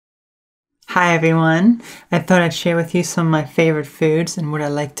Hi everyone! I thought I'd share with you some of my favorite foods and what I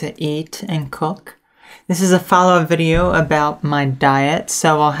like to eat and cook. This is a follow-up video about my diet,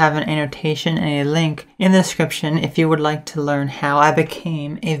 so I'll have an annotation and a link in the description if you would like to learn how I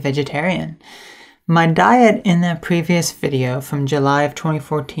became a vegetarian. My diet in that previous video from July of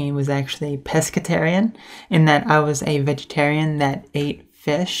 2014 was actually pescatarian, in that I was a vegetarian that ate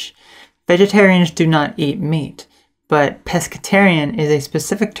fish. Vegetarians do not eat meat. But pescatarian is a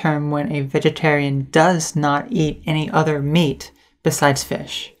specific term when a vegetarian does not eat any other meat besides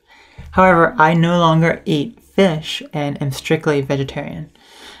fish. However, I no longer eat fish and am strictly vegetarian.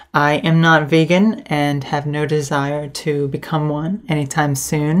 I am not vegan and have no desire to become one anytime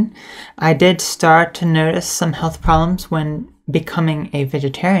soon. I did start to notice some health problems when becoming a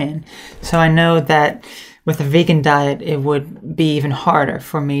vegetarian, so I know that with a vegan diet it would be even harder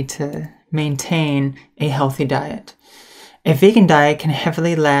for me to maintain a healthy diet. A vegan diet can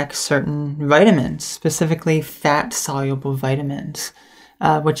heavily lack certain vitamins, specifically fat-soluble vitamins,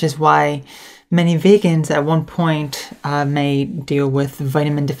 which is why many vegans at one point may deal with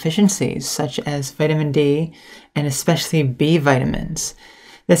vitamin deficiencies, such as vitamin D and especially B vitamins.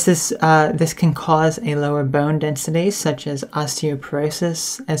 This can cause a lower bone density, such as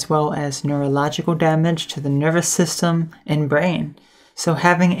osteoporosis, as well as neurological damage to the nervous system and brain. So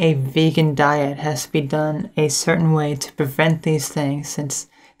having a vegan diet has to be done a certain way to prevent these things, since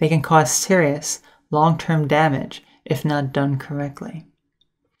they can cause serious long-term damage if not done correctly.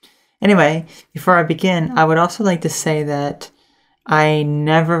 Anyway, before I begin, I would also like to say that I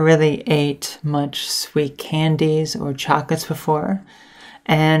never really ate much sweet candies or chocolates before,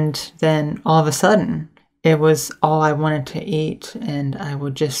 and then all of a sudden it was all I wanted to eat, and I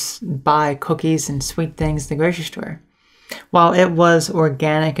would just buy cookies and sweet things at the grocery store. While it was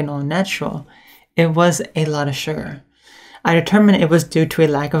organic and all natural, it was a lot of sugar. I determined it was due to a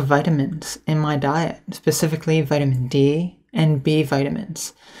lack of vitamins in my diet, specifically vitamin D and B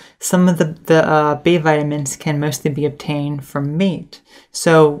vitamins. Some of the B vitamins can mostly be obtained from meat.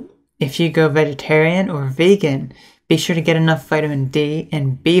 So if you go vegetarian or vegan, be sure to get enough vitamin D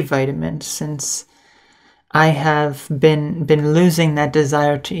and B vitamins, since I have been losing that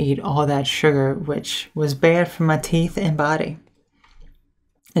desire to eat all that sugar, which was bad for my teeth and body.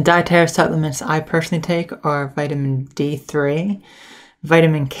 The dietary supplements I personally take are vitamin D3,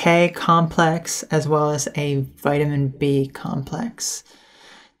 vitamin K complex, as well as a vitamin B complex.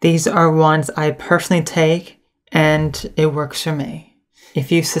 These are ones I personally take, and it works for me. If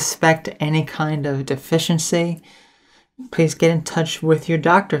you suspect any kind of deficiency, please get in touch with your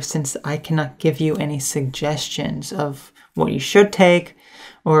doctor, since I cannot give you any suggestions of what you should take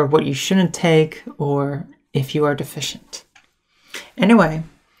or what you shouldn't take, or if you are deficient. Anyway,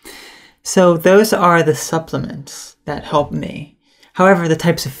 so those are the supplements that help me. However, the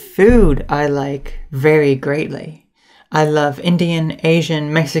types of food I like vary greatly. I love Indian,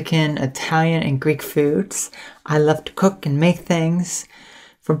 Asian, Mexican, Italian, and Greek foods. I love to cook and make things.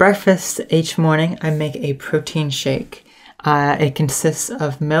 For breakfast each morning, I make a protein shake. It consists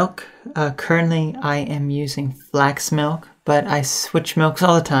of milk. Currently, I am using flax milk, but I switch milks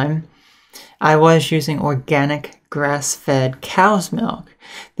all the time. I was using organic grass-fed cow's milk.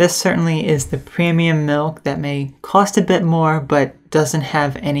 This certainly is the premium milk that may cost a bit more, but doesn't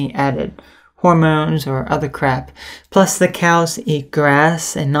have any added hormones or other crap. Plus, the cows eat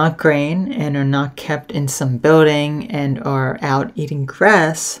grass and not grain, and are not kept in some building and are out eating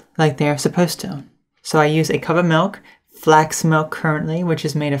grass like they are supposed to. So I use a cup of milk, flax milk currently, which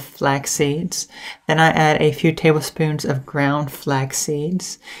is made of flax seeds. Then I add a few tablespoons of ground flax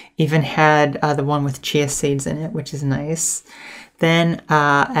seeds. Even had the one with chia seeds in it, which is nice. Then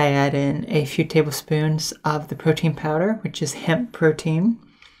I add in a few tablespoons of the protein powder, which is hemp protein.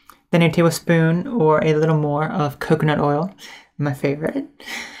 Then a tablespoon or a little more of coconut oil, my favorite.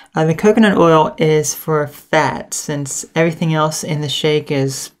 The coconut oil is for fat, since everything else in the shake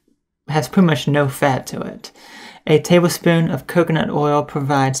has pretty much no fat to it. A tablespoon of coconut oil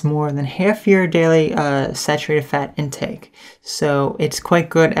provides more than half your daily saturated fat intake, so it's quite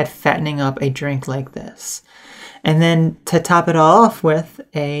good at fattening up a drink like this. And then to top it all off with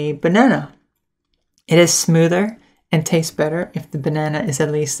a banana. It is smoother and tastes better if the banana is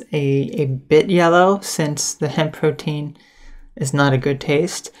at least a bit yellow, since the hemp protein is not a good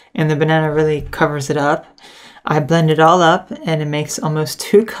taste, and the banana really covers it up. I blend it all up, and it makes almost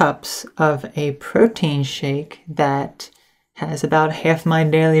 2 cups of a protein shake that has about half my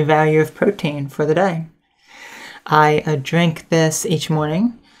daily value of protein for the day. I drink this each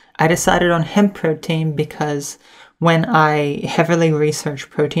morning. I decided on hemp protein because when I heavily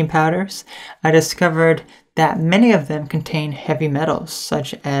researched protein powders, I discovered that many of them contain heavy metals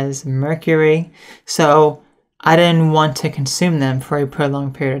such as mercury, so I didn't want to consume them for a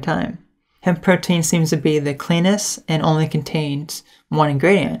prolonged period of time. Hemp protein seems to be the cleanest and only contains one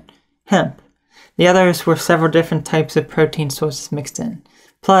ingredient, hemp. The others were several different types of protein sources mixed in.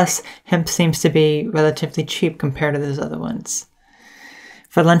 Plus, hemp seems to be relatively cheap compared to those other ones.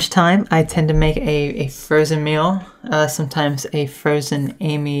 For lunchtime, I tend to make a frozen meal, sometimes a frozen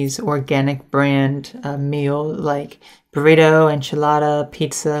Amy's organic brand meal like burrito, enchilada,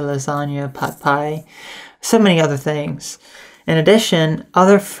 pizza, lasagna, pot pie, so many other things. In addition,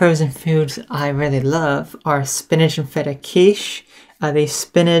 other frozen foods I really love are spinach and feta quiche, the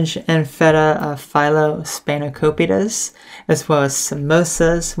spinach and feta phyllo spanakopita, as well as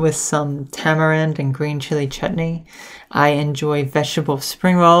samosas with some tamarind and green chili chutney. I enjoy vegetable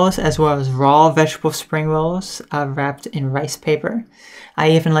spring rolls as well as raw vegetable spring rolls wrapped in rice paper.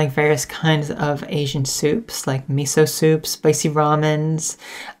 I even like various kinds of Asian soups like miso soup, spicy ramens,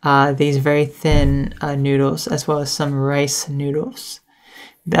 these very thin noodles, as well as some rice noodles.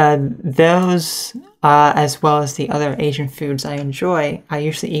 Those, as well as the other Asian foods I enjoy, I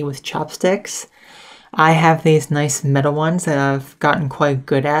usually eat with chopsticks. I have these nice metal ones that I've gotten quite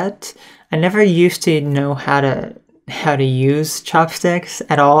good at. I never used to know how to use chopsticks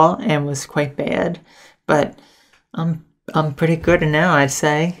at all and was quite bad, but I'm pretty good now, I'd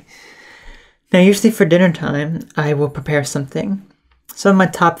say. Now, usually for dinner time, I will prepare something. Some of my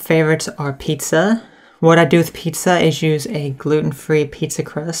top favorites are pizza. What I do with pizza is use a gluten-free pizza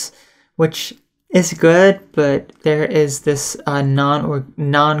crust, which is good, but there is this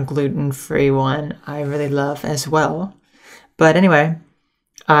non-gluten-free one I really love as well. But anyway,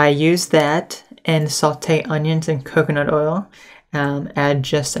 I use that and saute onions in coconut oil, add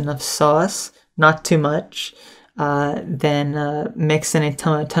just enough sauce, not too much, then mix in a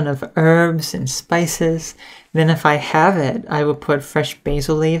ton of herbs and spices. Then if I have it, I will put fresh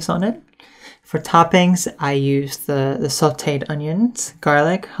basil leaves on it. For toppings, I use the sauteed onions,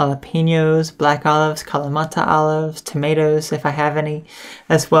 garlic, jalapenos, black olives, Kalamata olives, tomatoes if I have any,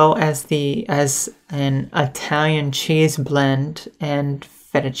 as well as an Italian cheese blend and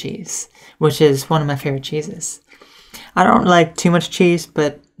feta cheese, which is one of my favorite cheeses. I don't like too much cheese,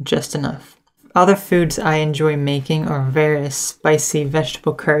 but just enough. Other foods I enjoy making are various spicy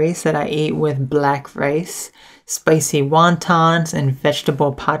vegetable curries that I eat with black rice, spicy wontons, and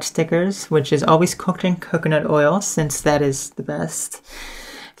vegetable pot stickers, which is always cooked in coconut oil since that is the best.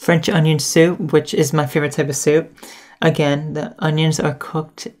 French onion soup, which is my favorite type of soup. Again, the onions are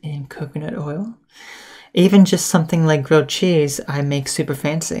cooked in coconut oil. Even just something like grilled cheese, I make super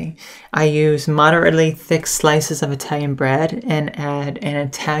fancy. I use moderately thick slices of Italian bread and add an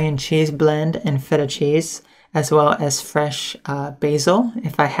Italian cheese blend and feta cheese, as well as fresh basil,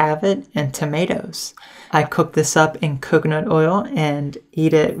 if I have it, and tomatoes. I cook this up in coconut oil and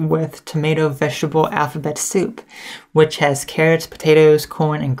eat it with tomato vegetable alphabet soup, which has carrots, potatoes,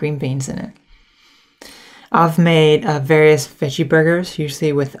 corn, and green beans in it. I've made various veggie burgers,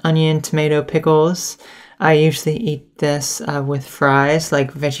 usually with onion, tomato, pickles. I usually eat this with fries,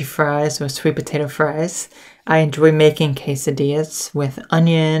 like veggie fries or sweet potato fries. I enjoy making quesadillas with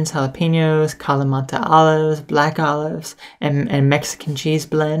onions, jalapenos, Kalamata olives, black olives, and Mexican cheese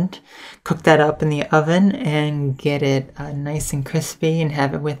blend. Cook that up in the oven and get it nice and crispy and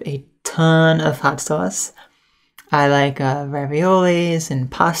have it with a ton of hot sauce. I like raviolis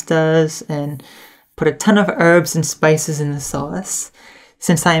and pastas and put a ton of herbs and spices in the sauce.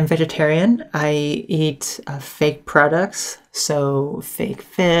 Since I am vegetarian, I eat fake products, so fake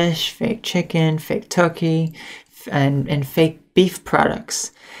fish, fake chicken, fake turkey, and fake beef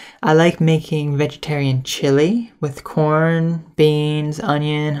products. I like making vegetarian chili with corn, beans,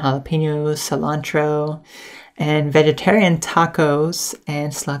 onion, jalapenos, cilantro, and vegetarian tacos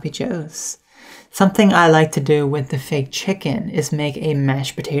and sloppy joes. Something I like to do with the fake chicken is make a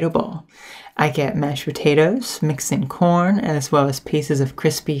mashed potato bowl. I get mashed potatoes, mix in corn, as well as pieces of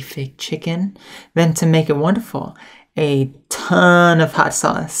crispy fake chicken. Then to make it wonderful, a ton of hot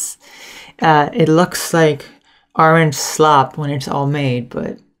sauce. It looks like orange slop when it's all made,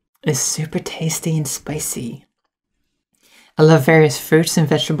 but it's super tasty and spicy. I love various fruits and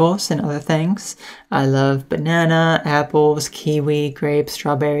vegetables and other things. I love banana, apples, kiwi, grapes,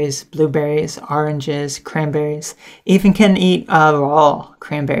 strawberries, blueberries, oranges, cranberries. Even can eat raw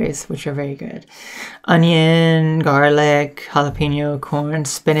cranberries, which are very good. Onion, garlic, jalapeno, corn,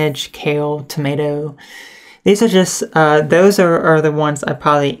 spinach, kale, tomato. These are just, those are the ones I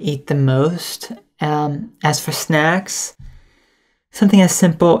probably eat the most. As for snacks, something as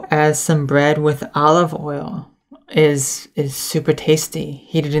simple as some bread with olive oil is super tasty,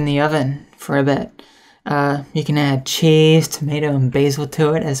 heated in the oven for a bit. You can add cheese, tomato, and basil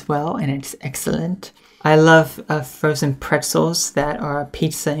to it as well, and it's excellent. I love frozen pretzels that are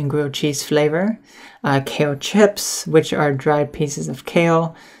pizza and grilled cheese flavor, kale chips, which are dried pieces of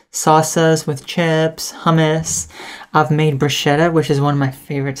kale, salsas with chips, hummus. I've made bruschetta, which is one of my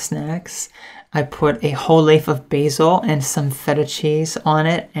favorite snacks. I put a whole leaf of basil and some feta cheese on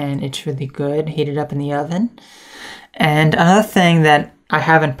it, and it's really good, heated up in the oven. And another thing that I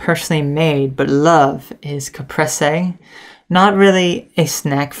haven't personally made but love is caprese. Not really a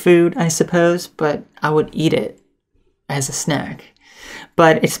snack food, I suppose, but I would eat it as a snack.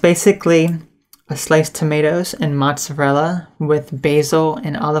 But it's basically a sliced tomatoes and mozzarella with basil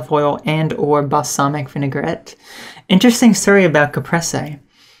and olive oil and or balsamic vinaigrette. Interesting story about caprese.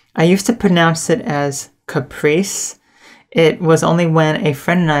 I used to pronounce it as caprice. It was only when a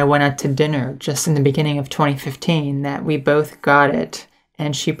friend and I went out to dinner just in the beginning of 2015 that we both got it,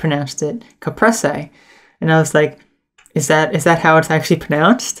 and she pronounced it caprese. And I was like, is that how it's actually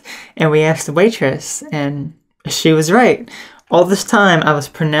pronounced? And we asked the waitress, and she was right. All this time I was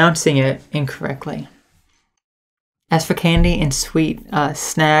pronouncing it incorrectly. As for candy and sweet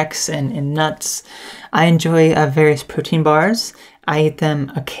snacks and nuts, I enjoy various protein bars. I eat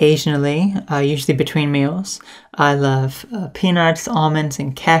them occasionally, usually between meals. I love peanuts, almonds,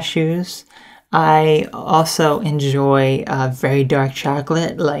 and cashews. I also enjoy very dark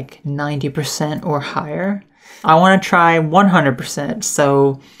chocolate, like 90% or higher. I want to try 100%,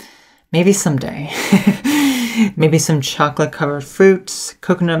 so maybe someday. Maybe some chocolate-covered fruits,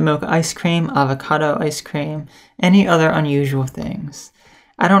 coconut milk ice cream, avocado ice cream, any other unusual things.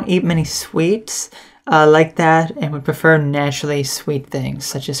 I don't eat many sweets like that and would prefer naturally sweet things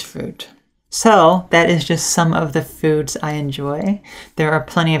such as fruit. So that is just some of the foods I enjoy. There are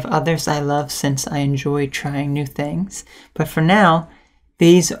plenty of others I love since I enjoy trying new things. But for now,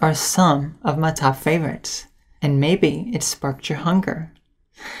 these are some of my top favorites. And maybe it sparked your hunger.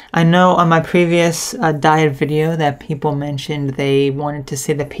 I know on my previous diet video that people mentioned they wanted to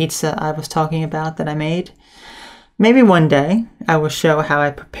see the pizza I was talking about that I made. Maybe one day I will show how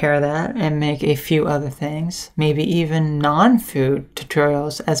I prepare that and make a few other things, maybe even non-food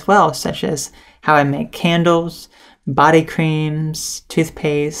tutorials as well, such as how I make candles, body creams,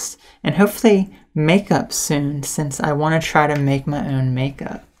 toothpaste, and hopefully makeup soon since I want to try to make my own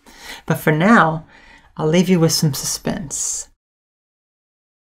makeup. But for now, I'll leave you with some suspense.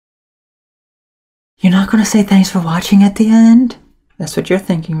 You're not going to say thanks for watching at the end? That's what you're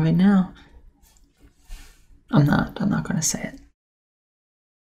thinking right now. I'm not going to say it.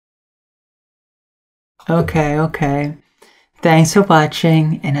 Okay. Thanks for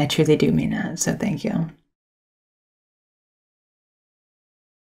watching, and I truly do mean that, so thank you.